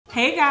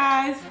Hey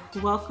guys,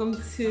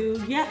 welcome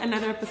to yet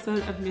another episode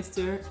of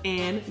Mr.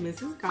 and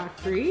Mrs.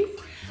 Godfrey.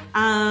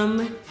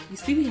 You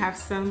see we have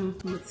some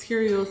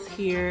materials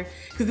here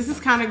because this is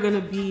kind of going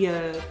to be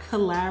a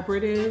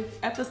collaborative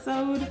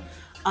episode.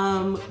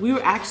 We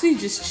were actually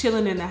just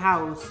chilling in the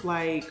house,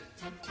 like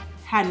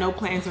had no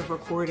plans of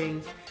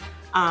recording.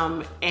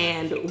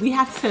 And we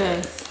have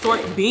to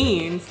sort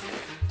beans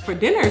for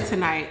dinner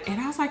tonight.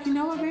 And I was like, you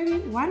know what, baby,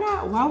 why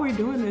not, while we're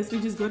doing this, we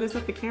just go to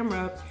set the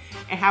camera up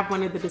and have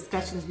one of the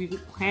discussions we've been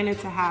planning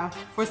to have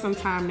for some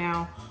time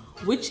now,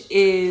 which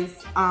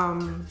is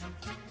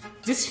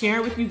just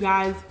sharing with you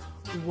guys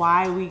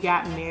why we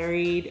got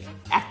married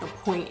at the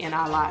point in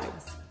our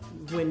lives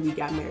when we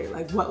got married,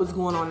 like what was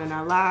going on in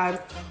our lives.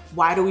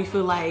 Why do we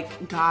feel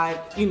like God,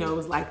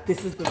 was like,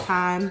 this is the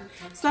time?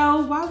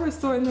 So while we're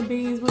sorting the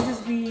beans, we'll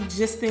just be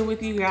gisting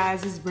with you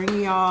guys, just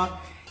bringing y'all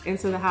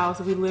into the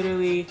house. We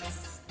literally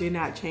did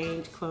not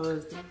change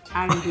clothes.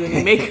 I didn't do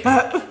any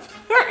makeup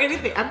or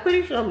anything. I'm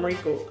pretty sure I'm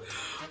wrinkled.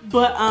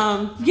 But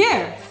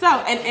yeah, so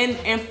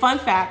and fun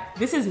fact,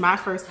 this is my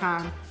first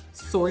time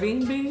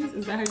sorting beans.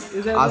 Is that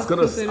I was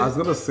gonna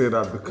say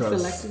that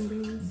because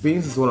selecting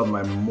beans is one of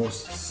my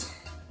most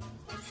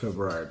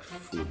favorite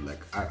food.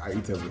 Like I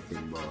eat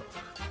everything, but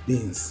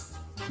beans,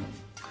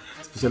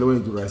 especially when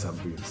you do rice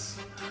and beans.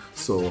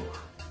 So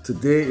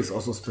today is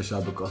also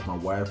special because my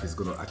wife is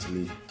gonna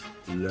actually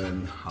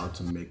learn how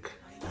to make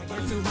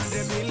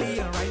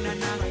beans.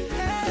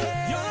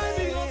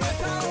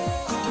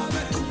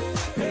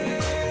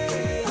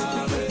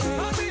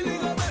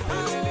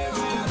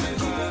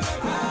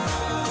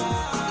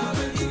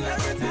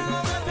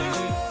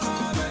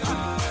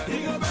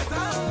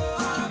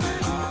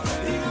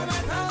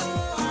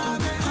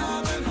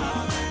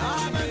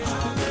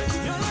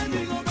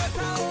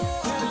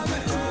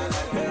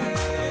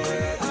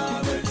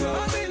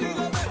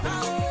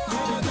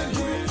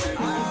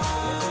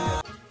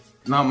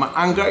 Now my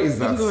anger is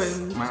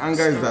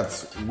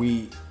that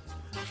we,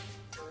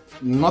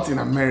 not in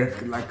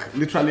America, like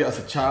literally as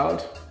a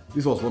child,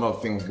 this was one of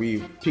the things we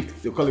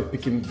picked. They call it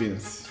picking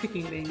beans.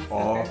 Picking beans.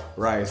 Or okay.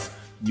 Rice.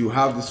 You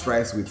have this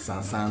rice with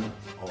sansan,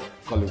 or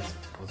call it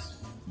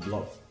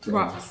block.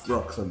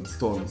 Rocks and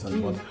stones,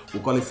 and what we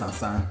call it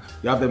sansan.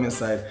 You have them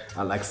inside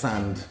and like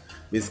sand,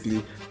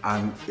 basically,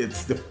 and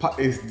it's the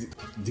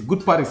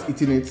good part is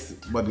eating it,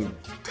 but the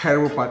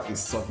terrible part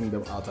is sorting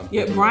them out.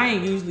 And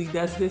Brian usually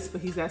does this,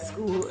 but he's at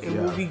school and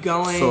we'll be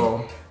going.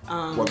 So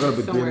we're gonna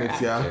be doing it,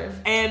 after.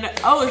 And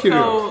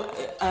so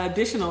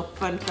additional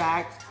fun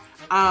fact.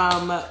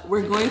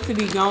 We're going to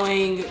be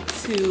going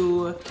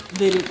to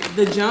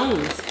the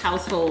Jones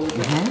household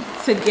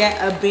to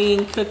get a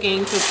bean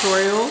cooking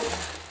tutorial.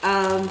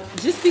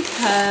 Just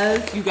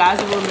because you guys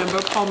will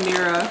remember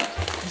Palmyra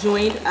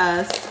joined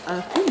us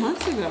a few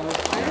months ago,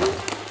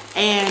 right?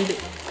 And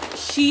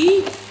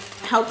she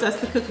helped us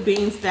to cook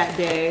beans that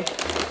day,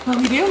 but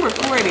we didn't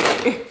record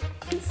it.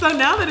 So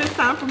now that it's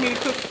time for me to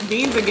cook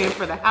beans again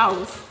for the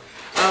house,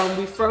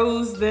 we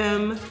froze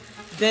them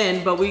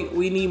then, but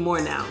we need more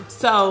now.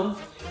 So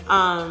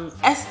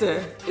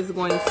Esther is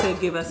going to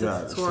give us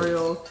a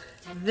tutorial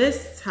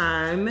this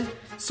time.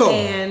 So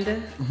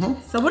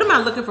so what am I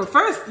looking for?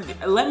 First,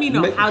 let me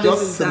know how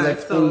this is done.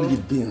 Just select only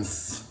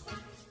beans.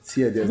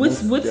 See,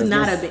 what's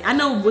not a bean? I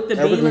know what the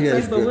bean looks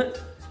like, but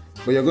what?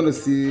 But you're gonna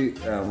see.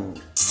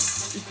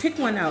 Pick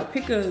one out.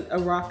 Pick a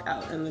rock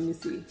out, and let me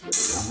see.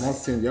 I'm not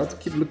saying you have to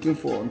keep looking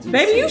for.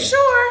 Baby, you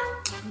sure?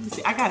 Let me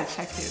see. I gotta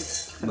check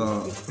his.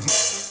 No,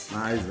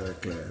 my eyes are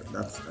clear.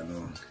 That's I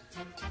know.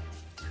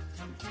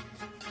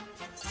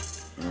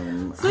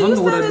 So I don't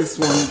know whether this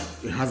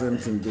one has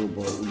anything to do,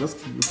 but we just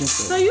keep looking for.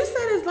 So you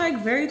said it's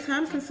like very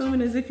time consuming,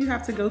 as if you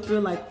have to go through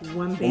like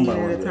one bean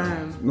at a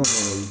time. No,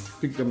 you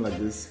pick them like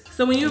this.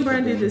 So when you and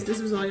Brian did this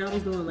was all y'all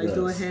was doing, like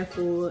do a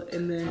handful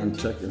and then. And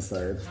check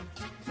inside,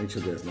 make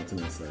sure there's nothing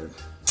inside. And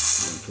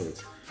throw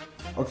it.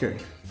 Okay.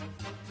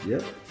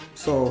 Yep.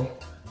 So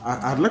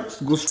I'd like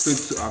to go straight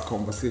to our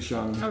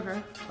conversation.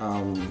 Okay.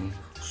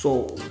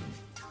 So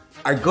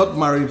I got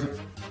married.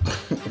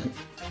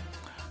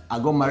 I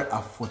got married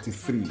at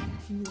 43.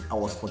 I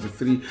was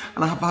 43,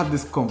 and I have had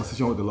this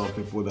conversation with a lot of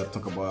people that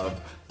talk about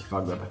the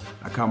fact that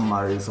I can't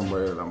marry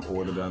somebody that I'm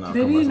older than.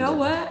 Baby, you know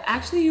what?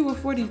 Actually, you were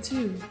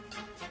 42.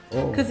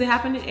 Oh. Because it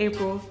happened in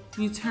April.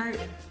 You turned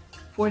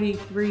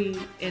 43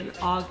 in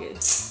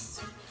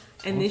August.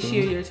 And this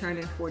year you're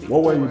turning 44.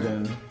 What were you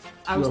then?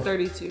 I was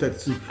 32.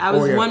 32. I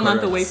was 1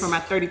 month away from my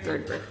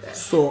 33rd birthday.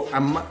 So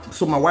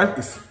my wife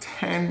is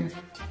 10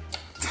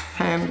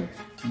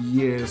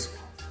 years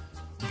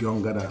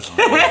younger than I was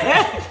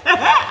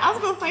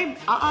gonna say,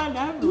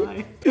 never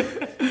mind.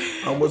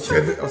 I almost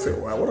said it. I said,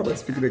 wow, what am I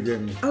speaking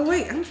again? Oh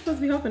wait, I'm supposed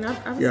to be helping.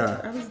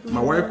 My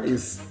wife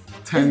is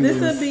 10 years.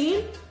 Is this a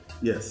bean?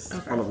 Yes,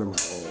 okay. All of them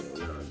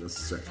are.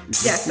 Just check.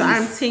 Yes, so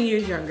I'm 10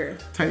 years younger.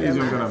 10 years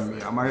younger than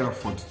me. I married at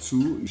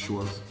 42.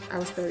 I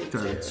was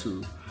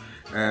 32.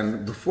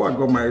 And before I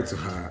got married to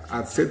her,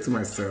 I'd said to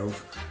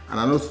myself, and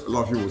I know a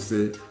lot of you will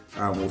say,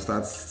 we'll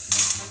start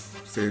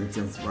saying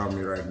things about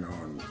me right now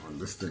on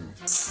this thing.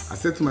 I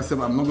said to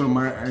myself, I'm not going to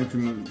marry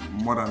anything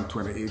more than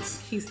 28.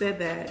 He said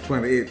that.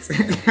 28.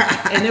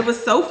 And it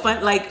was so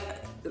fun. Like,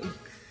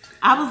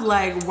 I was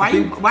like, why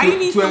you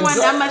need someone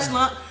that much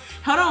long?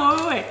 Hold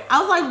on, wait. I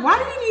was like, why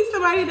do you need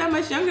somebody that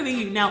much younger than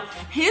you? Now,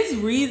 his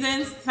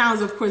reasons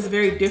sounds, of course,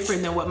 very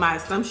different than what my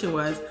assumption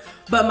was.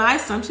 But my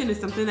assumption is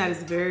something that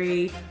is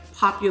very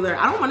popular.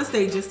 I don't want to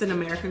say just in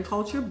American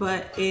culture,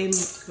 but in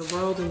the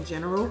world in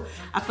general.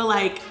 I feel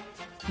like,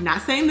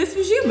 not saying this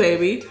was you,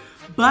 baby,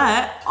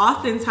 but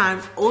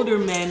oftentimes older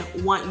men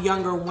want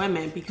younger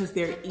women because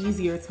they're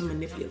easier to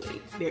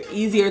manipulate. They're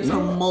easier to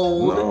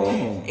mold.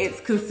 No. It's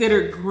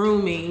considered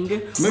grooming.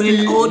 Maybe when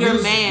an older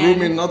man who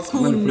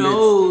manipulate.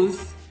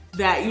 knows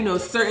that, you know,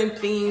 certain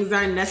things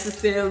aren't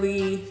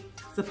necessarily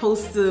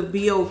supposed to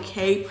be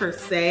okay per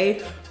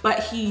se, but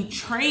he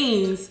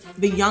trains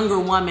the younger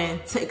woman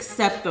to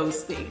accept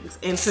those things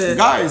and to,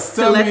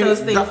 let those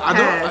things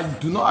pass. I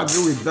do not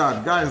agree with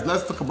that. Guys,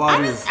 let's talk about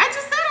this. I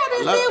just said I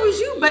didn't say it was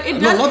you, but it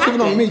does not happen.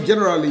 even on me,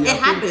 generally. It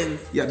happens.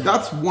 Yeah,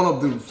 that's one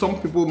of the,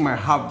 some people might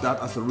have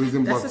that as a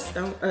reason, that's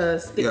but a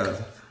stick. Yeah,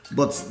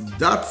 but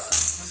that's,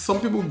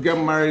 some people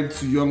get married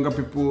to younger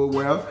people.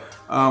 Well,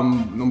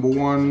 number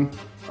one,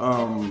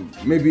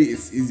 maybe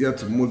it's easier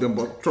to mold them,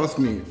 but trust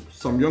me,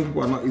 some young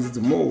people are not easy to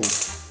mold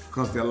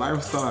because their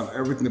lifestyle and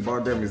everything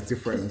about them is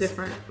different. It's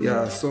different.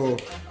 Yeah, so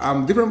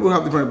different people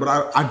have different, but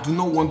I do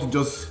not want to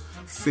just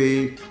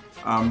say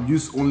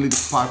use only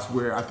the parts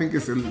where I think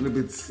it's a little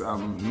bit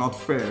not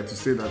fair to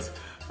say that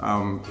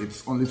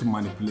it's only to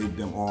manipulate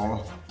them, or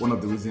one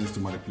of the reasons to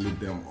manipulate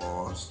them,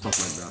 or stuff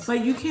like that.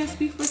 But you can't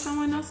speak for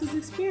someone else's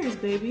experience,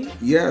 baby.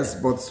 Yes,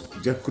 but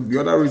there could be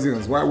other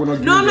reasons. Why we're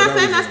not? No, I'm not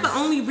saying that's the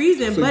only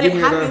reason, so but it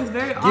happens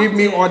very often. Give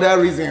me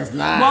other reasons.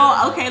 Nah.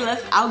 Well, okay,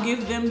 I'll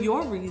give them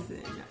your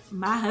reason.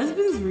 My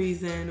husband's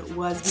reason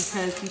was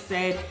because he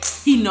said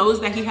he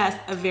knows that he has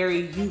a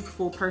very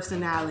youthful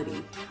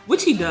personality,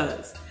 which he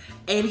does.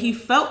 And he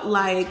felt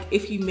like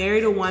if he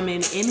married a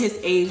woman in his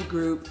age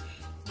group,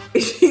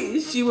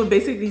 she would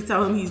basically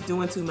tell him he's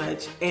doing too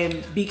much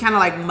and be kind of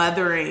like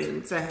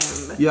mothering to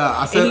him. Yeah,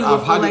 I said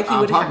I've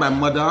had my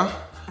mother,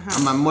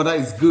 and my mother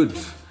is good.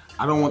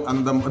 I don't want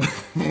another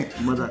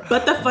mother.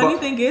 But the funny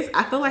thing is,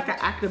 I feel like I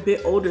act a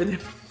bit older than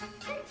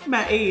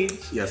my age.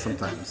 Yeah,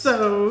 sometimes.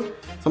 So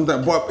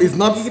sometimes, but it's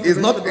not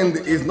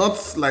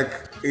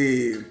like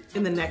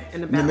in the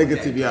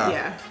negative.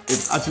 Yeah,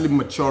 it's actually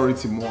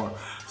maturity more.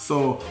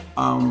 So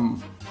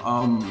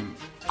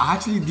I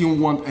actually didn't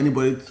want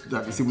anybody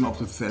that is even up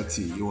to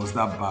 30. It was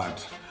that bad.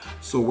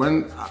 So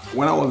when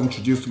I was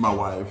introduced to my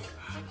wife,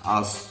 I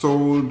was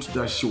told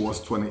that she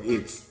was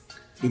 28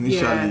 initially.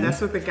 Yeah,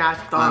 that's what the guy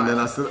thought. And then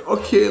I said,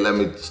 okay, let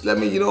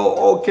me, you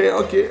know, okay.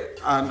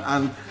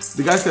 And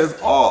the guy says,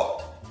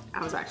 oh,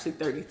 I was actually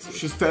 32.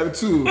 She's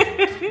 32.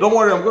 Don't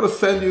worry, I'm gonna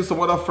send you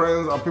some other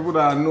friends or people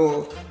that I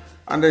know.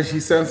 And then she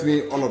sends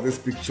me all of these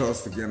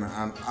pictures again.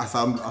 And as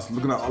I was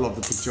looking at all of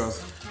the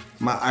pictures,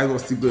 my eyes were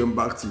still going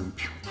back to me.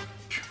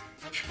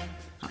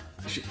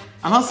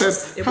 And I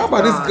said, how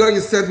about this girl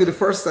you sent me the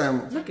first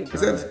time? He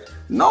said,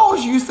 no,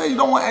 you said you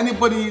don't want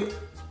anybody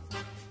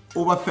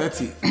over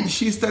 30.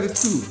 She's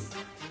 32.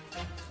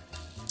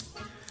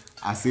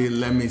 I said,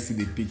 let me see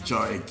the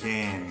picture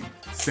again.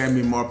 Send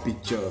me more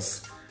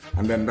pictures.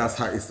 And then that's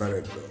how it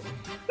started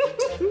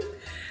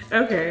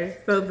though. Okay,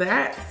 so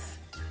that's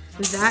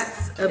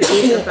a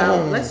bit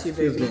about, bless you,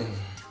 baby.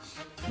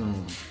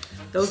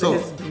 Those are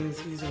his beans.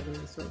 He's over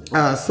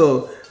there.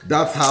 So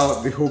that's how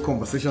the whole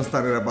conversation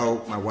started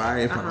about my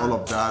wife and all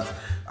of that.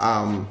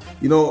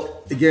 You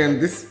know, again,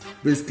 this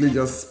basically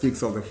just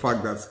speaks of the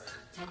fact that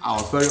I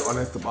was very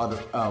honest about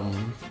it.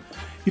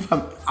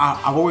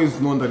 I've always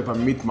known that if I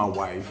meet my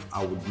wife,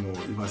 I would know.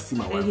 If I see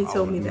my wife, and he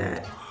told me know.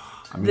 that.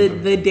 I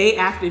mean, the day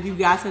after, if you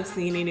guys have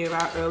seen any of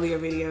our earlier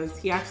videos,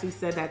 he actually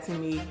said that to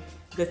me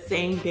the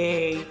same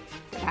day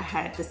that I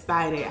had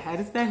decided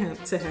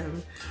to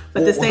him.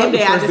 But the same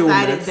day I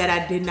decided that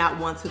I did not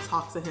want to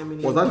talk to him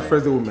anymore. Was that the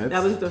first day we met?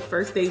 That was the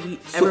first day we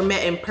ever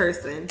met in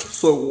person.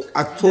 So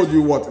I told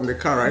you what in the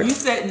car, right? You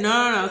said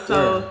no.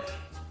 So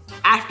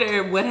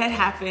after what had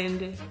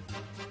happened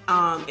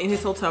in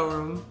his hotel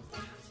room,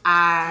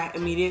 I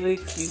immediately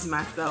excused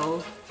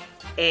myself.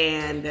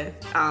 And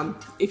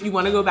if you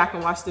want to go back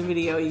and watch the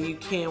video, you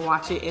can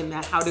watch it in the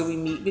How Did We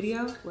Meet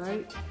video,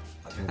 right?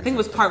 I think it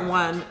was part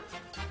 1.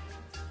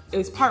 It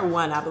was part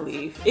 1, I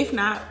believe. If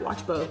not,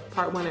 watch both,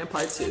 part 1 and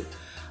part 2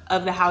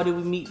 of the How Did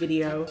We Meet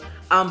video.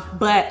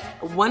 But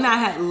when I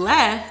had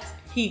left,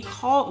 he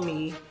called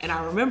me, and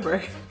I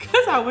remember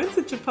because I went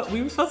to Chipotle.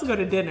 We were supposed to go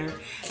to dinner,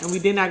 and we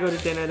did not go to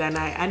dinner that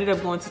night. I ended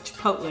up going to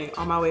Chipotle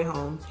on my way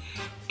home.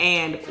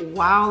 And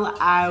while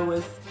I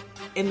was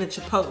in the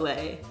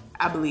Chipotle,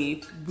 I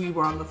believe, we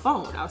were on the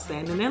phone. I was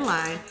standing in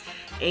line,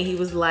 and he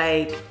was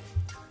like,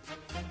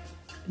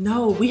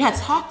 no, we had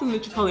talked in the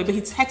Chipotle, but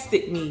he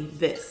texted me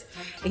this.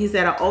 And he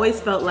said, I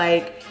always felt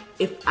like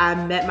if I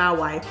met my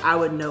wife, I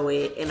would know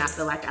it, and I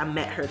feel like I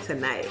met her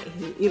tonight.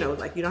 He, you know,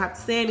 like, you don't have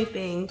to say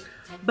anything.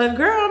 But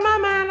girl, in my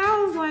mind,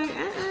 I was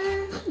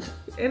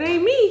like, it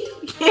ain't me.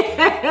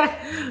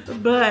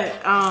 But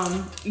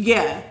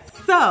yeah,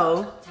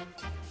 so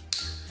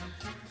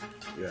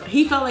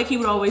he felt like he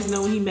would always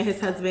know when he met his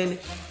husband.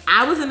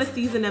 I was in a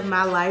season of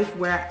my life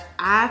where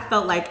I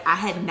felt like I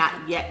had not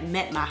yet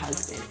met my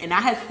husband. And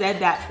I had said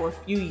that for a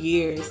few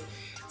years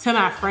to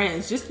my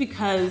friends, just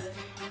because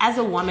as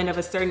a woman of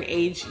a certain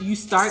age, you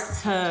start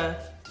to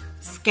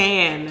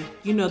scan,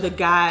 you know, the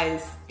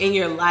guys in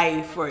your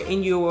life or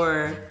in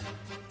your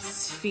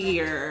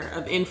sphere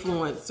of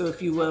influence, or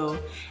if you will.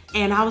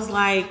 And I was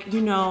like,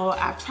 you know,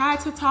 I've tried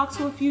to talk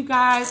to a few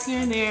guys here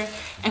and there,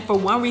 and for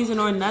one reason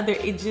or another,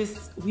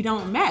 we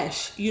don't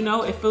mesh. You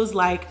know, it feels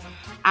like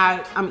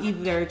I'm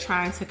either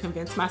trying to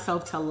convince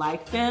myself to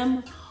like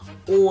them,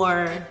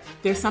 or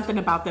there's something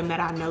about them that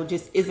I know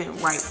just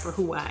isn't right for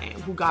who I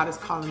am, who God is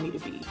calling me to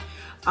be.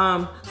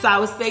 So I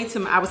was saying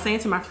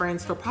to my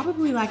friends for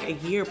probably like a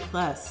year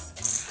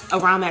plus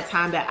around that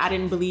time that I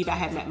didn't believe I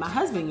had met my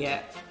husband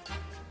yet.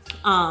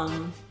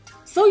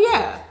 So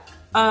yeah,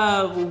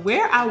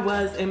 where I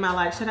was in my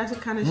life, should I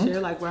just kind of share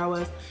like where I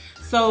was?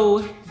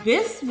 So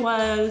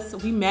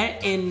we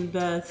met in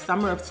the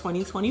summer of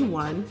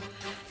 2021.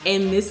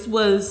 And this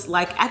was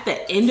like at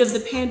the end of the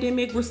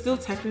pandemic. We're still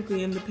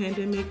technically in the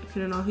pandemic,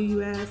 depending on who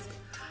you ask.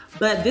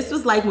 But this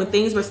was like when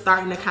things were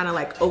starting to kind of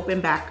like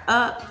open back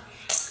up.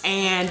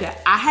 And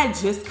I had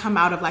just come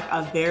out of like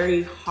a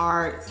very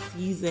hard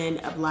season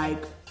of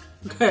like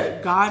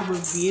God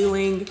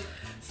revealing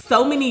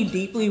so many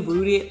deeply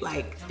rooted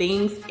like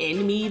things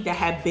in me that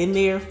had been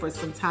there for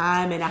some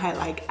time. And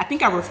I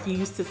think I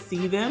refused to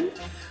see them,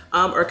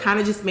 or kind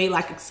of just made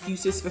like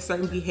excuses for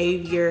certain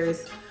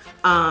behaviors.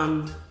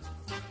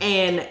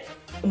 And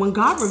when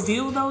God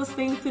revealed those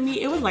things to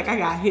me, it was like I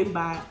got hit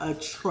by a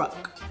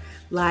truck.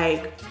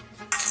 Like,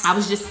 I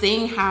was just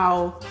seeing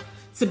how,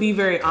 to be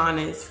very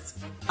honest,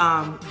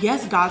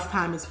 yes, God's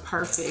time is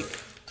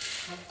perfect,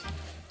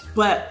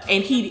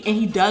 and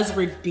he does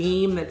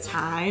redeem the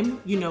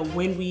time, you know,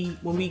 when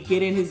we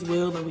get in his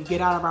will and we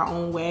get out of our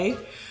own way.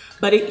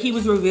 But he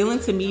was revealing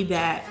to me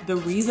that the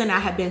reason I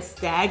had been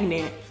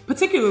stagnant,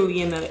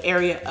 particularly in the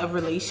area of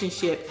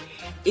relationship,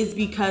 is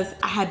because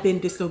I had been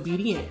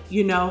disobedient.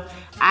 You know,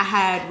 I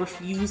had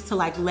refused to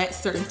like let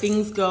certain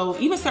things go,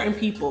 even certain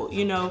people,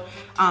 you know,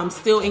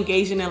 still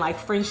engaging in like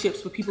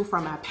friendships with people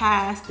from my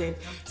past. And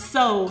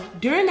so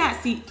during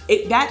that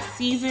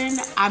season,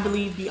 I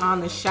believe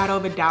beyond the shadow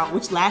of a doubt,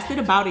 which lasted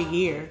about a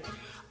year,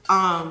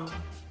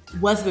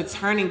 was the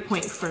turning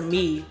point for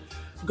me.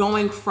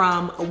 Going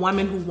from a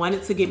woman who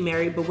wanted to get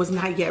married but was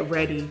not yet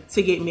ready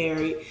to get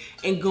married,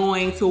 and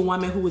going to a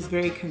woman who was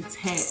very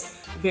content,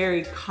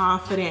 very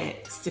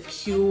confident,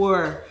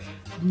 secure,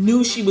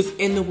 knew she was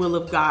in the will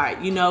of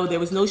God. You know, there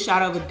was no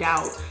shadow of a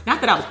doubt.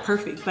 Not that I was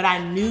perfect, but I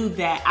knew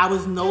that I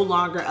was no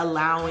longer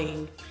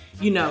allowing,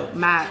 you know,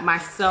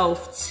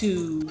 myself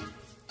to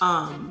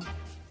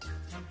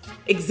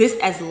exist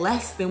as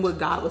less than what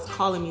God was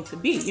calling me to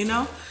be, you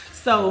know?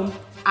 So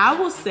I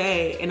will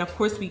say, and of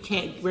course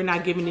we're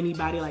not giving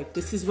anybody like,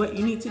 this is what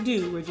you need to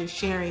do. We're just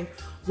sharing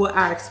what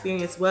our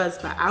experience was.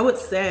 But I would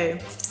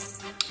say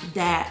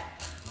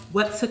that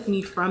what took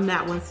me from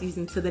that one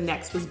season to the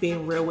next was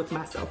being real with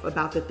myself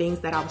about the things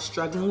that I was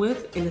struggling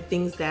with and the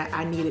things that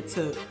I needed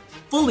to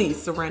fully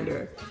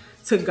surrender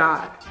to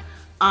God.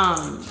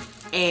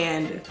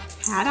 And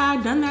had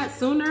I done that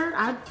sooner,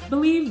 I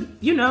believe,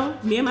 you know,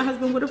 me and my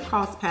husband would have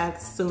crossed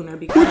paths sooner.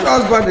 Because which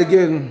husband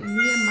again?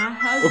 Me and my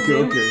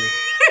husband. Okay.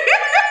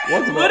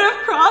 Would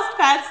have crossed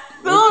paths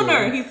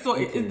sooner. Okay.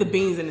 It's the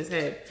beans in his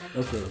head.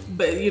 Okay.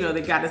 But you know,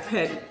 they got his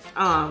head.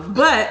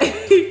 But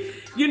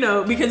you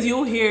know, because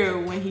you'll hear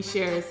when he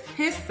shares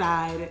his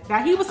side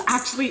that he was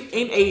actually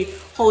in a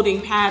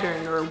holding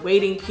pattern or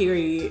waiting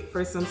period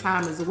for some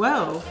time as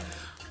well.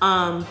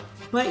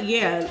 But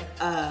yeah,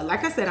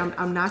 like I said,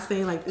 I'm not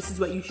saying like this is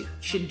what you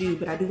should do,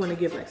 but I do want to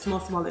give like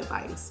small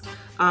advice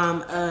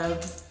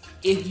of,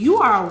 if you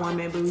are a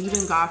woman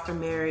believing God for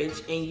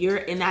marriage and you're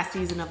in that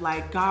season of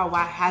like, God,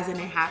 why hasn't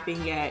it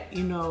happened yet?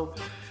 You know,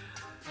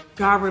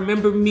 God,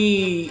 remember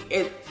me.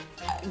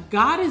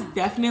 God is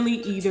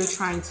definitely either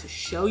trying to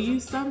show you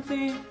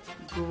something,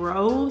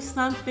 grow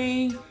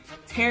something,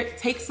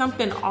 take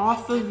something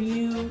off of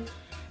you.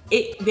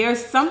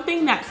 There's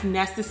something that's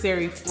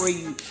necessary for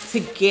you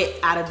to get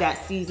out of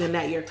that season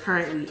that you're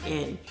currently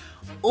in.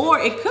 Or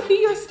it could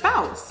be your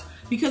spouse.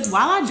 Because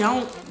while I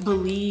don't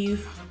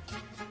believe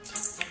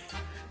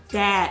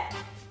that,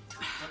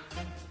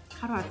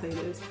 how do I say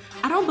this?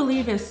 I don't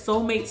believe in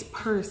soulmates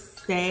per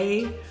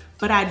se,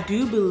 but I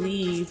do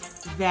believe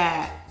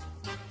that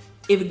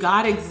if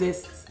God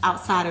exists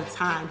outside of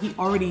time, he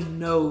already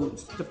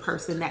knows the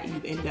person that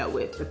you end up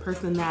with, the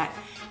person that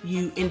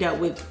you end up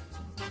with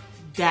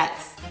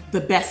that's the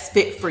best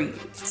fit for you.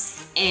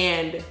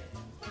 And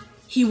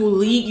he will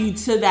lead you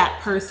to that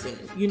person,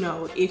 you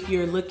know, if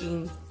you're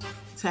looking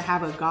to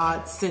have a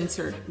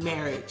God-centered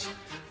marriage.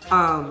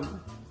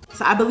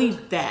 So I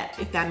believe that,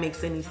 if that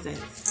makes any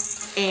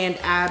sense. And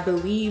I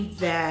believe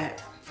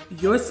that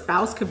your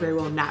spouse could very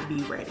well not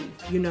be ready,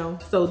 you know?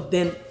 So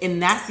then in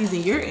that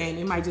season you're in,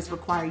 it might just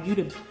require you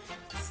to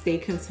stay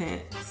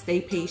content,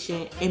 stay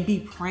patient, and be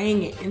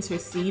praying and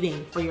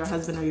interceding for your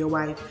husband or your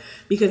wife.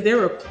 Because there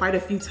were quite a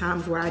few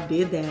times where I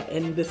did that,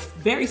 and the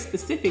very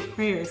specific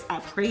prayers I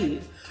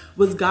prayed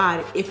was,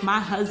 God, if my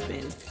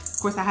husband, of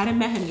course I hadn't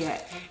met him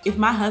yet, if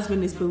my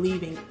husband is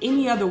believing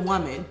any other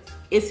woman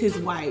is his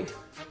wife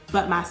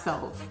but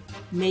myself,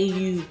 may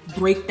you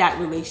break that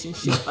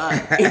relationship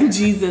up in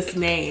Jesus'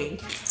 name.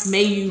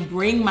 May you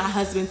bring my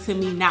husband to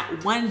me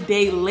not one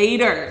day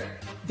later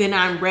than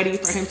I'm ready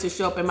for him to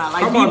show up in my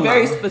life. Be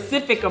very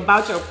specific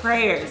about your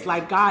prayers.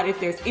 Like, God, if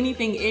there's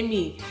anything in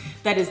me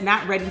that is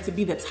not ready to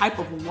be the type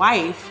of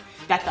wife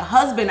that the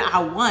husband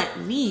I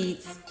want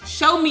needs,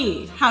 show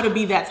me how to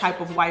be that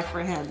type of wife for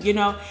him, you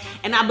know?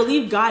 And I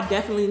believe God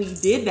definitely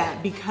did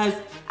that, because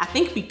I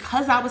think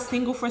because I was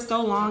single for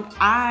so long,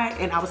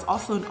 and I was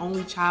also an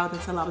only child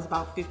until I was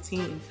about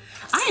 15,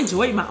 I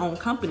enjoyed my own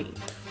company,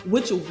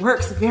 which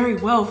works very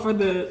well for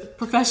the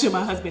profession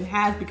my husband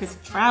has, because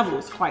he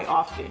travels quite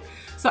often.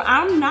 So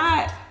I'm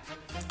not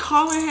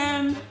calling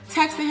him,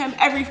 texting him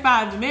every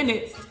 5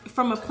 minutes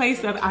from a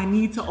place of I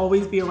need to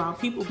always be around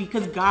people,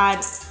 because God,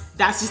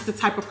 that's just the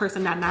type of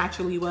person I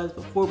naturally was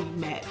before we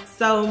met.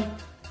 So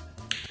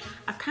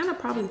I kind of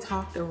probably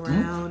talked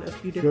around a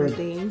few different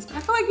things, but I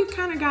feel like you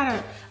kind of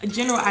got a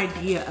general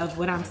idea of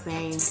what I'm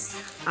saying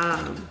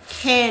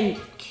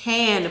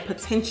can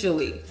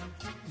potentially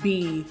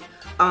be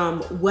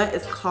what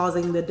is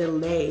causing the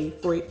delay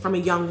from a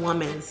young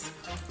woman's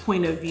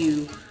point of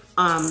view.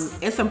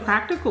 And some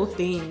practical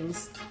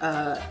things,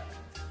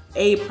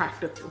 a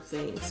practical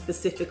thing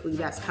specifically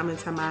that's coming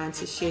to mind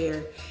to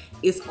share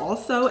is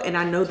also, and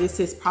I know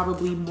this is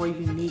probably more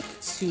unique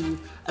to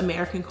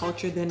American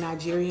culture than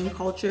Nigerian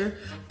culture,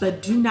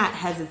 but do not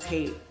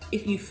hesitate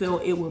if you feel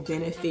it will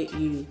benefit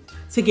you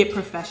to get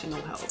professional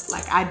help.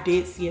 Like, I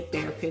did see a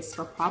therapist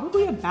for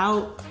probably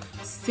about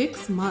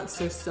 6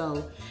 months or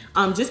so,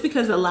 just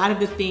because a lot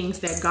of the things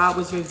that God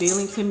was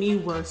revealing to me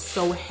were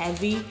so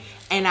heavy,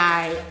 and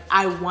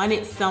I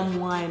wanted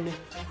someone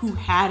who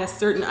had a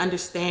certain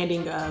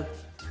understanding of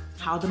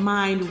how the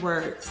mind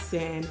works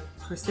and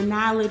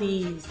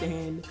personalities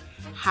and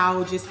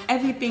how just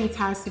everything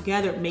ties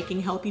together,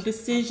 making healthy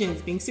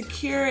decisions, being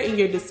secure in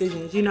your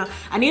decisions. You know,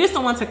 I needed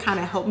someone to kind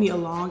of help me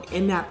along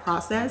in that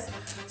process.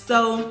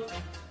 So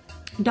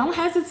don't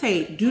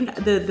hesitate. Do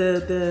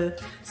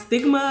the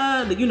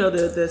stigma,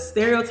 the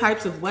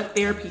stereotypes of what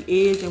therapy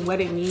is and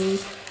what it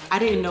means. I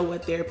didn't know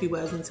what therapy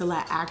was until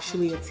I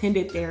actually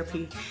attended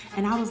therapy,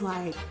 and I was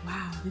like,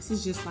 wow, this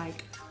is just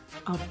like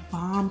a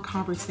bomb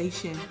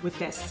conversation with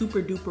that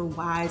super duper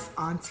wise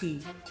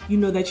auntie,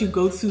 that you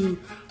go to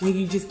when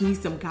you just need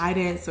some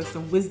guidance or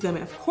some wisdom.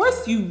 And of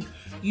course you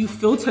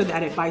filter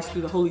that advice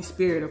through the Holy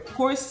Spirit. Of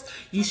course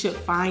you should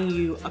find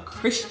you a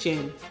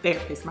Christian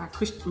therapist.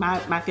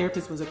 My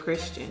therapist was a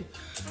Christian,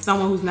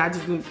 someone who's not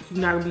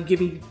gonna be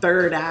giving you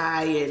third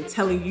eye and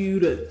telling you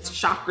the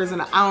chakras,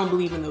 and I don't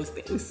believe in those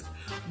things.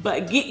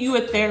 But get you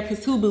a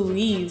therapist who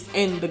believes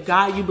in the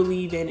God you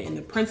believe in and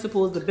the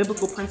principles, the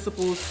biblical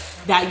principles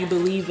that you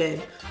believe in,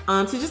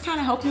 to just kind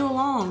of help you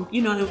along.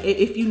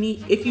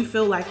 If you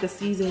feel like the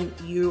season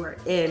you are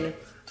in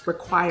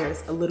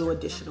requires a little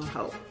additional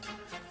help.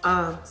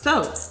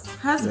 So,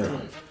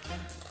 husband,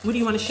 what do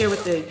you want to share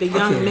with the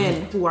young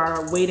men who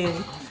are waiting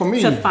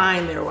to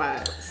find their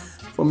wives?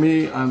 For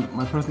me,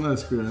 my personal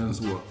experience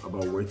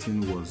about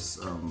waiting was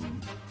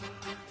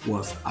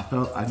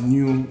I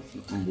knew,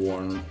 number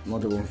one,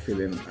 not even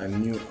feeling, I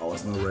knew I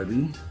was not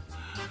ready.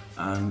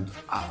 And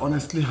I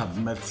honestly had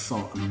met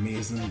some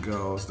amazing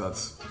girls that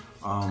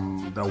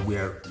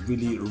were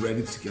really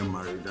ready to get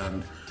married.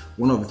 And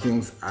one of the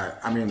things,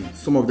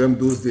 some of them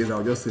those days, I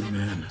would just say,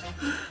 man,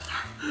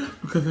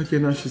 look at that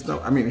girl now, she's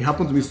not. It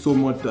happened to me so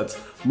much that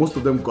most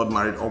of them got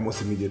married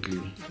almost immediately.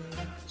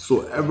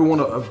 So everyone,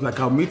 like,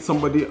 I'll meet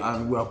somebody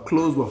and we're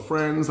close, we're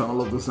friends and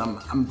all of this.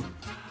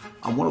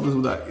 I'm one of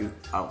those that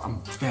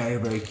I'm very,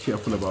 very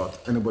careful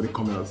about anybody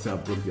coming out and say I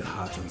broke their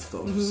heart and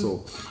stuff.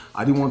 So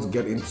I didn't want to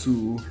get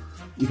into,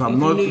 if I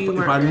know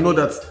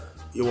that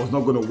it was not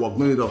going to work,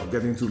 no need of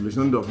getting into a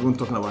relationship, no need of even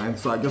talking about it.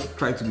 So I just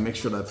tried to make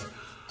sure that,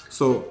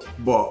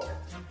 but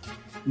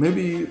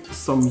maybe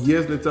some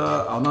years later,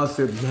 I'll now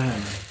say, man,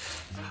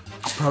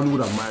 I probably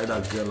would have married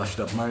that girl, I should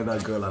have married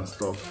that girl and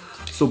stuff.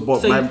 So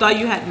you thought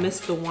you had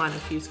missed the one a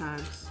few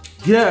times?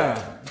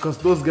 Yeah, because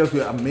those girls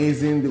were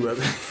amazing, they were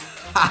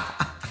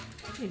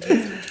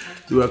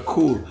they were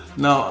cool.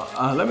 Now,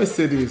 let me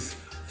say this.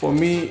 For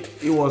me,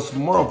 it was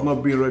more of not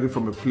being ready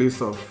from a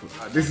place of,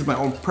 this is my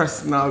own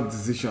personal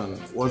decision.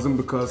 It wasn't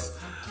because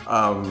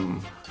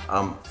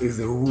it's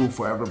a rule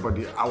for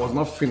everybody. I was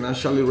not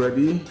financially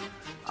ready.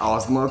 I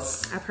was not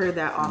I've heard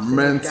that often,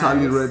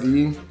 mentally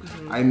ready.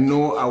 I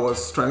know I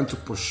was trying to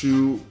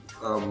pursue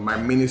my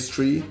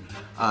ministry,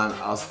 and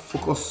I was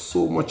focused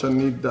so much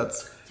on it that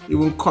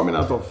even coming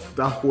out of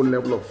that whole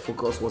level of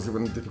focus was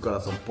even difficult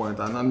at some point.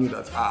 And I knew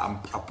that I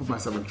put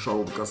myself in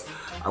trouble because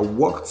I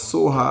worked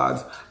so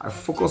hard, I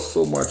focused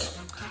so much.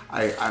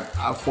 I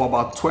for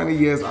about 20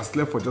 years, I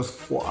slept for just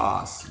 4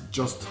 hours.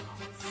 Just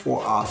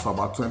 4 hours for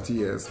about 20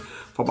 years.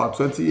 For about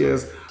 20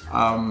 years,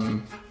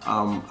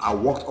 I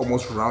worked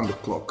almost around the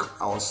clock.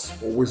 I was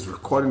always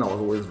recording, I was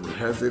always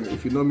rehearsing.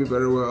 If you know me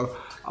very well,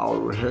 I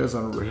would rehearse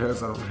and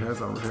rehearse and rehearse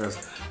and rehearse.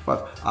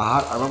 But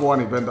I remember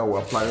one event that we were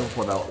applying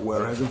for that we were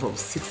rehearsing from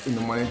 6 in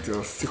the morning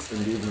till 6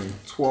 in the evening,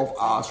 12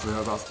 hours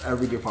rehearsals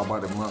every day for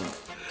about a month,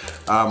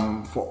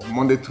 for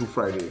Monday through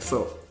Friday.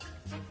 So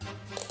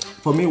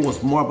for me, it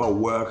was more about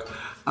work.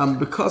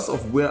 Because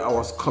of where I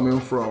was coming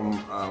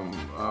from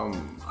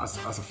as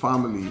a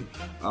family,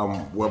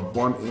 we're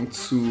born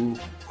into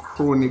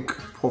chronic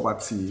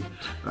poverty.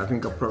 I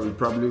think I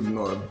probably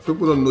know,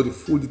 people don't know the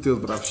full details,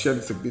 but I've shared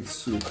this a bit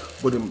too,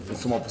 but in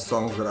some of the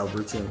songs that I've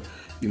written,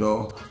 you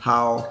know,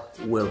 how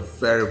we're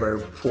very, very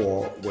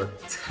poor, we're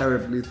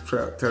terribly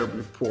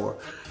poor,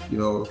 you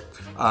know,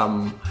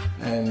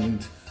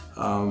 and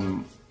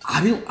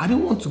I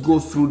didn't want to go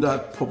through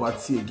that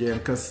poverty again,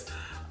 because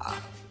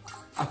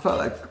I felt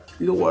like,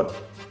 you know what,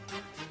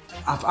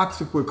 I've asked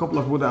people, a couple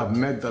of people that I've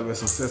met that were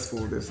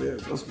successful, they say,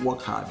 just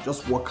work hard,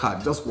 just work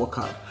hard, just work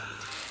hard.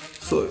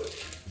 So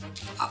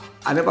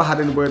I never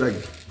had anybody like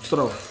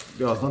there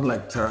was nothing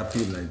like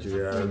therapy in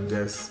Nigeria.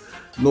 There's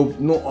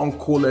no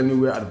uncle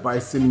anywhere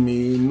advising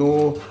me,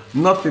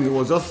 nothing. It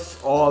was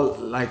just all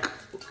like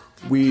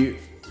the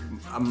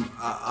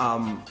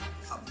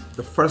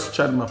first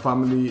child in my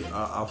family,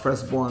 our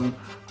firstborn,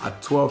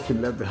 at 12 he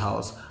left the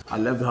house. I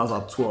left the house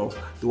at 12.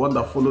 The one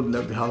that followed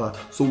left the house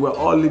so we're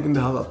all leaving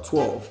the house at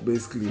 12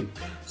 basically.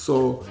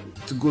 So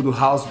to go to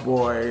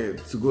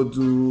houseboy, to go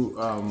do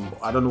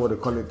I don't know what they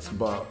call it,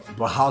 but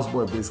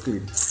houseboy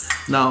basically.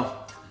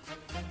 Now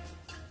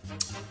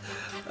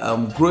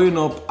growing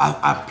up,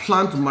 I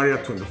planned to marry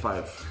at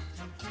 25.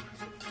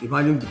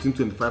 Imagine between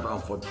 25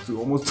 and 42,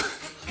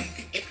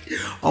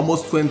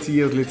 almost 20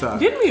 years later.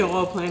 Didn't we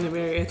all plan to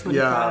marry at 25?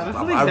 Yeah,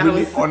 I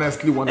really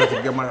honestly wanted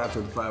to get married at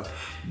 25.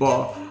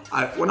 But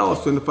when I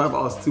was 25, I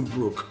was still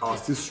broke. I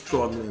was still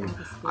struggling.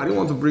 I didn't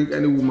want to bring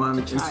any woman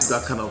into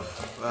that kind of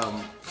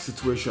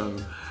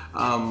situation.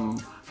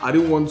 I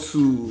didn't want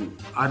to.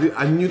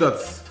 I knew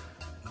that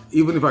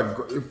even if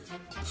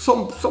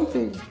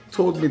something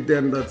told me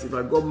then that if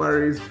I got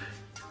married,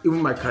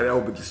 even my career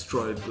would be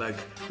destroyed. Like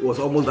it was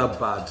almost that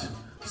bad.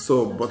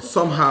 So, but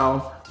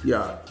somehow,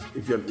 yeah,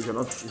 if you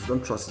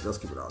don't trust it,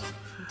 just keep it out.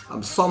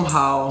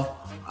 Somehow,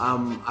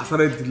 I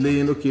started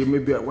delaying. Okay,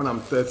 maybe when I'm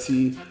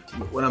 30,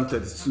 when I'm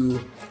 32,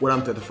 when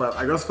I'm 35.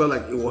 I just felt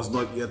like it was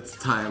not yet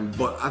time.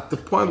 But at the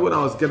point when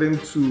I was getting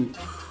to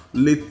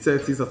late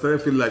 30s, I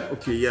started feeling like,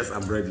 okay, yes,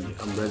 I'm ready.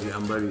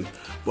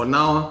 But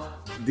now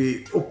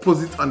the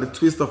opposite and the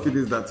twist of it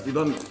is that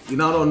you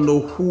now don't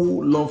know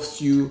who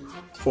loves you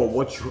for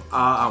what you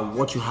are and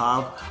what you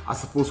have,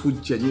 as opposed to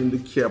who genuinely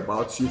care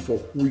about you for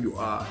who you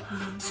are.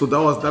 So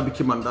that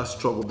became another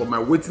struggle. But my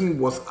waiting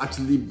was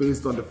actually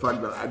based on the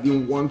fact that I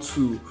didn't want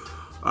to,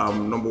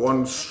 number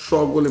one,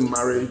 struggle in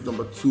marriage.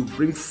 Number two,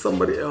 bring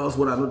somebody else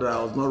when I know that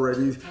I was not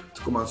ready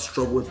to come and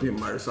struggle with me in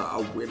marriage. So I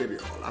waited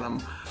it all, and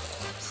I'm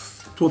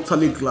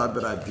totally glad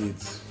that I did.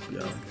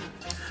 Yeah.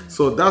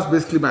 So that's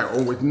basically my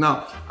own waiting.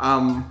 Now,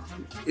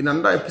 in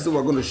another episode,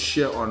 we're going to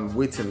share on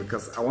waiting,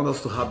 because I want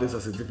us to have this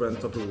as a different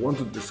topic. We want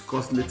to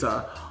discuss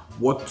later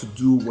what to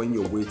do when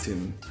you're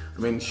waiting. I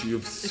mean,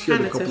 you've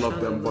shared a couple of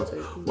them, but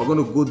we're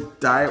going to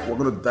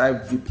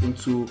dive deep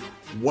into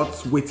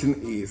what waiting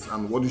is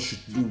and what you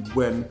should do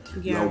when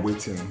you're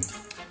waiting.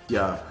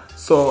 Yeah.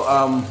 So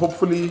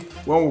hopefully,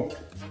 when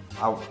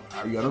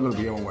you're not going to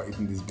be here when we're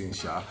eating this bean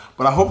sha.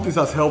 But I hope this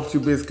has helped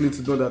you basically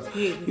to know that,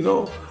 you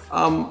know,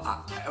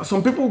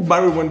 some people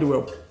marry when they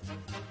were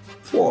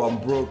poor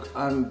and broke,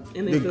 and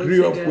they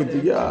grew up with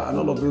and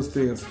all of those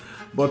things.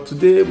 But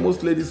today,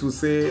 most ladies will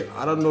say,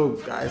 I don't know,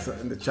 guys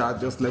in the chat,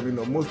 just let me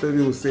know. Most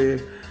ladies will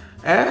say,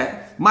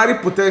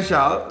 marry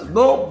potential,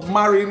 no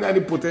marrying any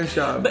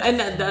potential. But and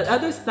the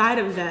other side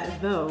of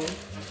that, though,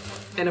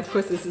 and of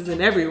course this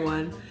isn't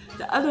everyone,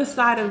 the other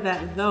side of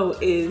that, though,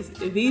 is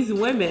these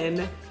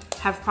women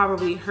have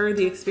probably heard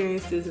the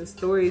experiences and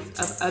stories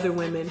of other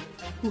women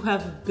who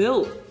have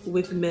built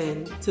with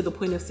men to the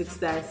point of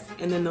success,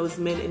 and then those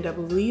men end up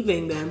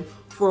leaving them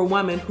for a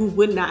woman who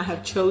would not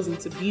have chosen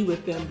to be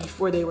with them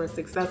before they were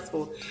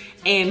successful.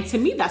 And to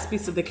me, that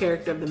speaks to the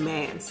character of the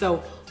man. So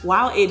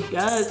while it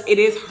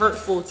is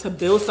hurtful to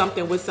build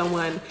something with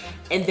someone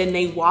and then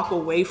they walk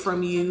away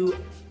from you,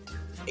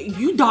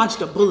 you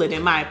dodged a bullet,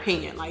 in my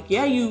opinion. Like,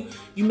 yeah, you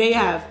may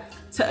have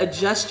to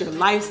adjust your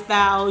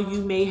lifestyle,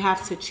 you may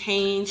have to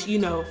change, you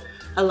know,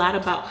 a lot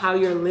about how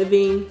you're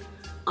living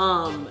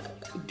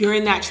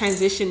during that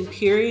transition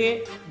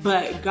period,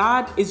 but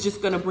God is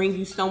just gonna bring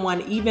you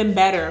someone even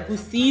better who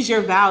sees your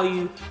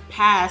value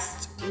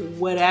past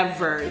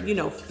whatever, you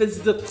know,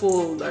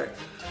 physical or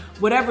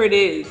whatever it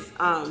is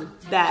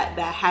that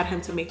had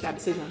him to make that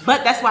decision.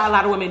 But that's why a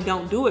lot of women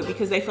don't do it,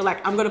 because they feel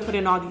like, I'm gonna put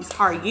in all these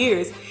hard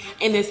years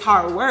and this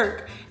hard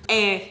work,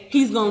 and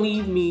he's gonna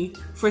leave me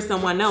for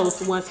someone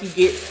else once he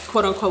gets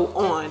quote unquote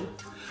on.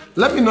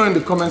 Let me know in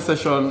the comment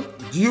section,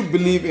 do you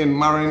believe in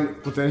marrying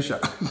potential?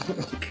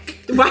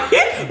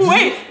 Right?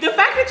 Wait, the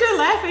fact that you're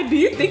laughing, do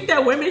you think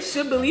that women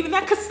should believe in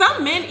that? Because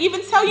some men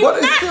even tell you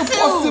but not it's to.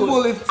 still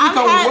possible. It's I've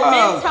had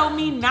men work. tell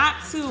me not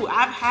to.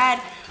 I've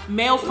had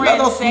male Let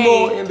friends us say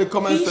know in the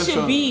comment he section.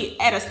 should be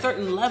at a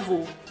certain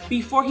level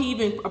before he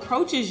even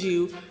approaches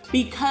you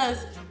because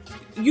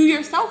you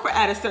yourself are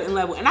at a certain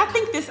level. And I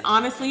think this,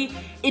 honestly,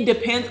 it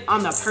depends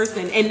on the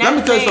person. And Let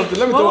me tell you something.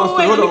 Let me tell you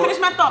Let me finish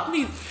my thought,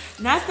 please.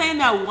 Not saying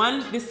that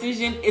one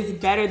decision is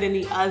better than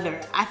the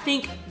other. I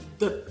think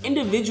the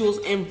individuals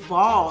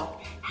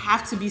involved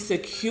have to be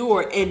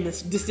secure in the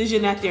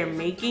decision that they're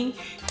making,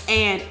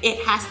 and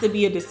it has to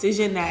be a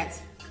decision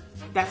that's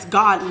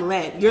God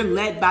led. You're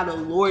led by the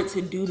Lord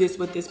to do this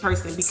with this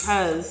person,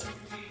 because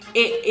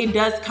it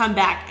does come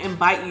back and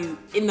bite you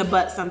in the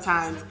butt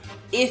sometimes.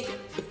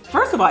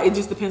 First of all, it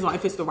just depends on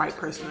if it's the right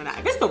person or not.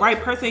 If it's the right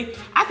person,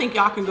 I think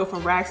y'all can go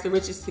from rags to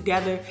riches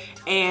together.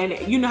 And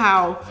you know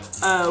how,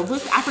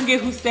 I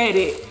forget who said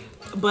it,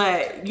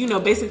 but you know,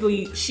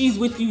 basically she's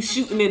with you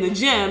shooting in the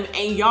gym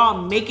and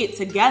y'all make it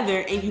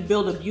together and you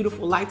build a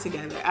beautiful life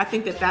together. I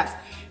think that that's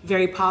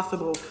very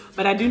possible.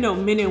 But I do know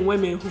men and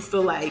women who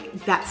feel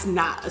like that's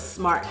not a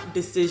smart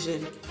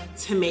decision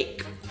to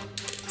make.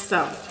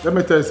 So let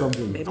me tell you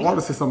something. Maybe. I want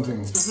to say something,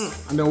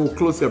 and then we'll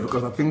close here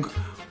because I think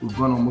we've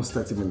gone almost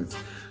 30 minutes.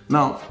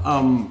 Now,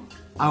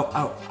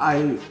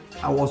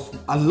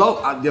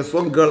 there's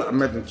one girl I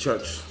met in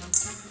church.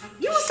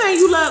 You were saying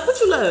you love, what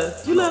you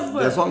love? You love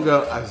what? There's one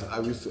girl I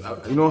used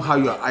to, you know how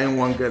you're eyeing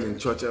one girl in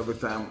church every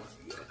time?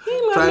 He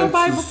ain't love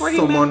nobody before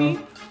he met me.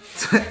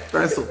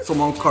 Trying to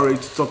summon courage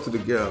to talk to the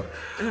girl.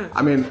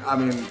 I mean,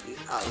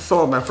 some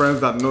of my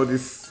friends that know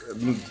this,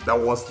 that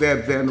was there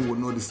then will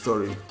know the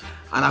story.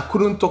 And I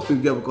couldn't talk to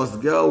the girl because the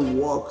girl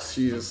walks,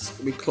 she's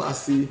really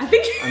classy. I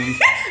think,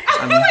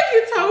 I feel like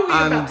you told me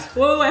about.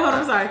 Wait, hold on,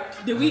 I'm sorry.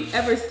 Did we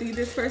ever see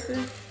this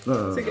person?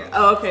 No.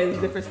 Oh, okay, it's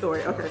a different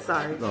story. Okay,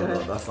 sorry. No,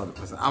 that's not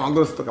the person. I'm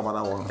going to talk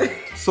about that one.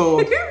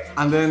 So,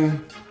 and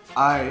then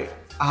I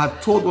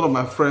had told one of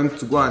my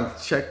friends to go and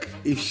check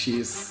if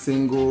she's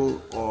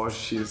single or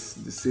she's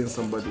seeing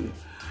somebody.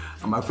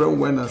 And my friend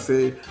went and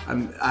said,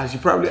 and she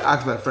probably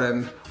asked my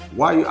friend,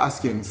 why are you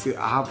asking? Say,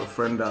 I have a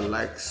friend that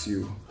likes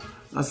you.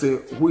 I say,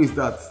 who is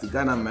that? The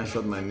guy that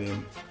mentioned my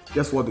name.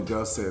 Guess what the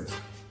girl said?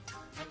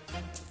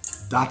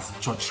 That's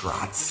church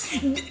rats.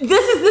 This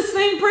is the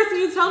same person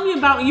you tell me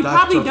about. You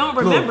probably don't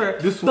remember. No,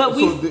 the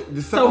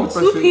second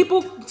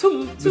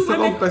person, the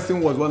second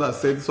person was one that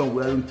said this one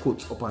wearing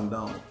coats up and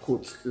down.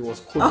 Coats. It was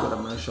coats that I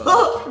mentioned.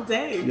 Oh,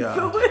 dang.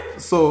 Yeah.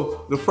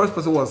 So the first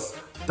person was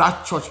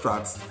that church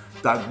rats.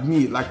 That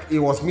me, like it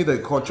was me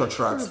that called church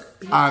rats.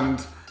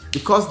 And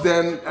because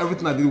then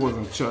everything I did was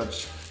in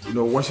church. You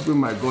know, worshiping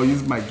my God,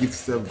 using my gift to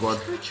serve God.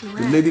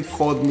 The lady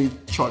called me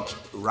church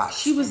rat.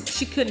 She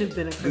couldn't have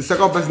been a Christian. The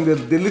second person,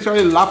 they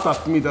literally laughed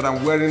at me that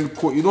I'm wearing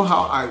coat. You know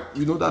how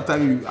that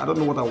time, I don't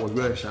know what I was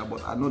wearing,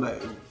 but I know that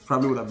it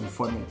probably would have been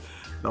funny.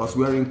 That I was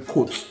wearing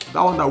coats.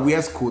 That one that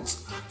wears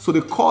coats. So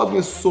they called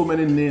me so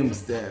many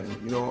names then.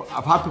 You know,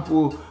 I've had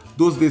people,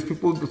 those days,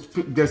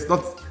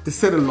 they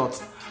said a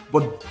lot.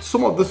 But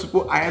some of those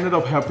people, I ended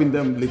up helping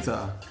them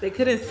later. They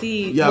couldn't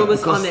see what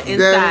was on the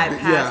inside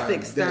past the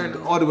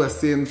external. All they were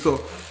saying. So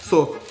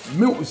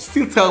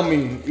still tell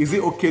me, is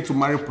it okay to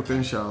marry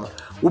potential?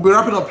 We'll be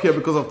wrapping up here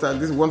because of time.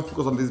 This one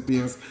focus on these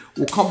beings.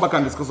 We'll come back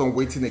and discuss on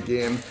waiting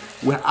again.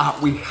 We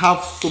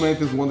have so many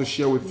things we want to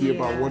share with you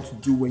about what to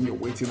do when you're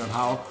waiting and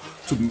how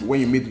to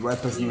when you meet the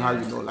right person, how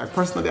you know. Like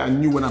personally, I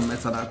knew when I met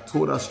her and I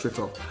told her straight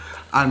up.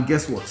 And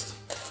guess what?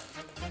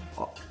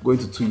 Going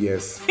to 2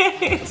 years.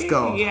 Let's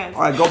go. Yes.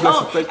 All right, God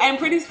bless you. And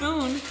pretty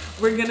soon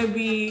we're gonna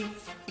be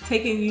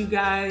taking you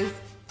guys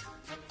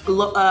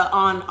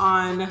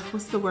on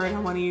what's the word I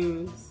want to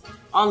use?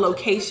 On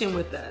location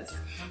with us.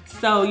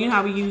 So you know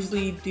how we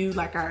usually do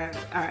like our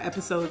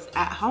episodes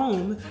at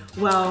home.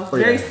 Well,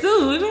 very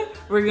soon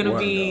we're gonna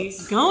be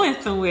going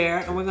somewhere,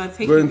 and we're gonna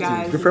take you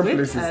guys to different with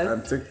places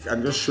us.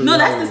 and just show you. No,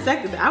 that's the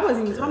second. I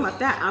wasn't even talking about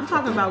that. I'm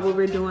talking about what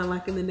we're doing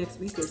like in the next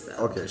week or so.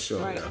 Okay,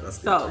 sure. Right. Yeah,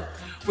 that's so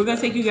we're gonna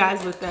take you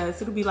guys with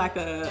us. It'll be like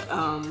a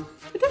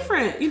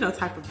different,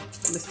 type of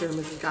Mr. and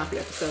Mrs. Godfrey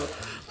episode.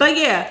 But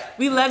yeah,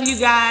 we love you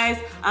guys.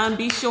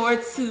 Be sure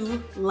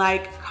to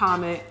like,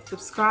 comment,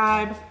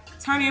 subscribe,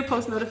 turn on your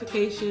post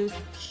notifications,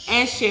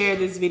 and share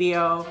this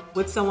video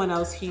with someone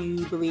else who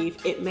you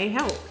believe it may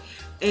help.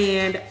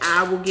 And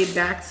I will get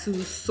back to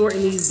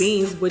sorting these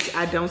beans, which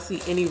I don't see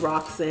any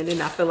rocks in,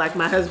 and I feel like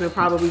my husband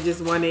probably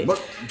just wanted to.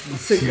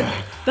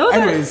 Those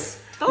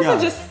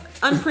are just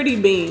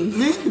unpretty beans.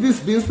 Leave these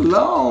beans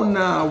alone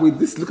now. With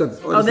this, look at.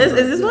 Is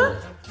this one?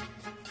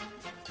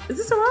 Is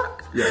this a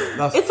rock?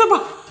 Yeah, it's a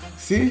rock.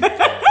 See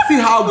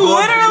how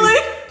God literally.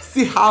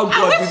 See how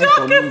God did it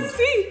for me.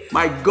 See.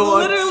 My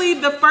God. Literally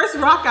the first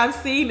rock I've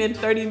seen in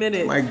 30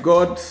 minutes. My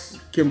God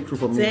came through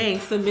for me. Dang,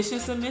 submission.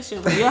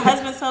 When your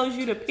husband tells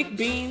you to pick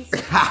beans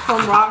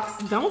from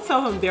rocks, don't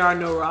tell him there are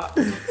no rocks.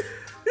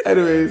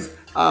 Anyways,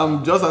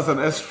 just as an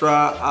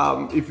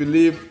extra, if you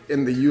live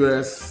in the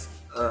US,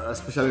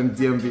 especially in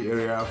DMV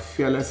area,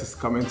 Fearless is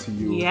coming to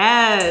you.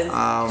 Yes.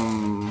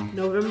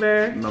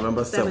 November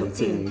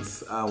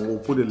 17th. We'll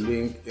put a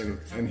link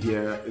in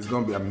here. It's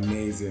going to be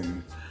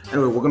amazing.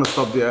 Anyway, we're going to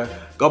stop there.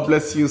 God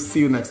bless you. See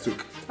you next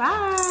week.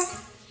 Bye.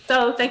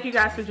 So thank you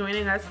guys for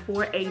joining us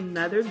for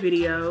another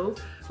video.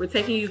 We're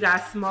taking you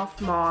guys small,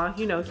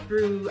 you know,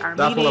 through our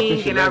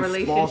meeting and our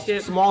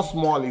relationship.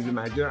 Small is the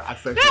Nigerian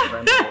accent.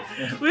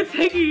 We're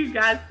taking you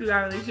guys through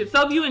our relationship.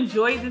 So if you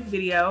enjoyed this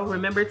video,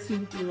 remember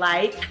to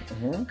like,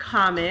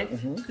 comment,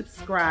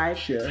 subscribe,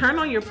 turn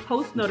on your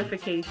post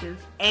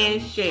notifications,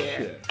 and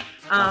share.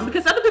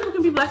 Because other people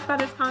can be blessed by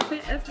this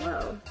content as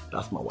well.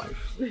 That's my wife.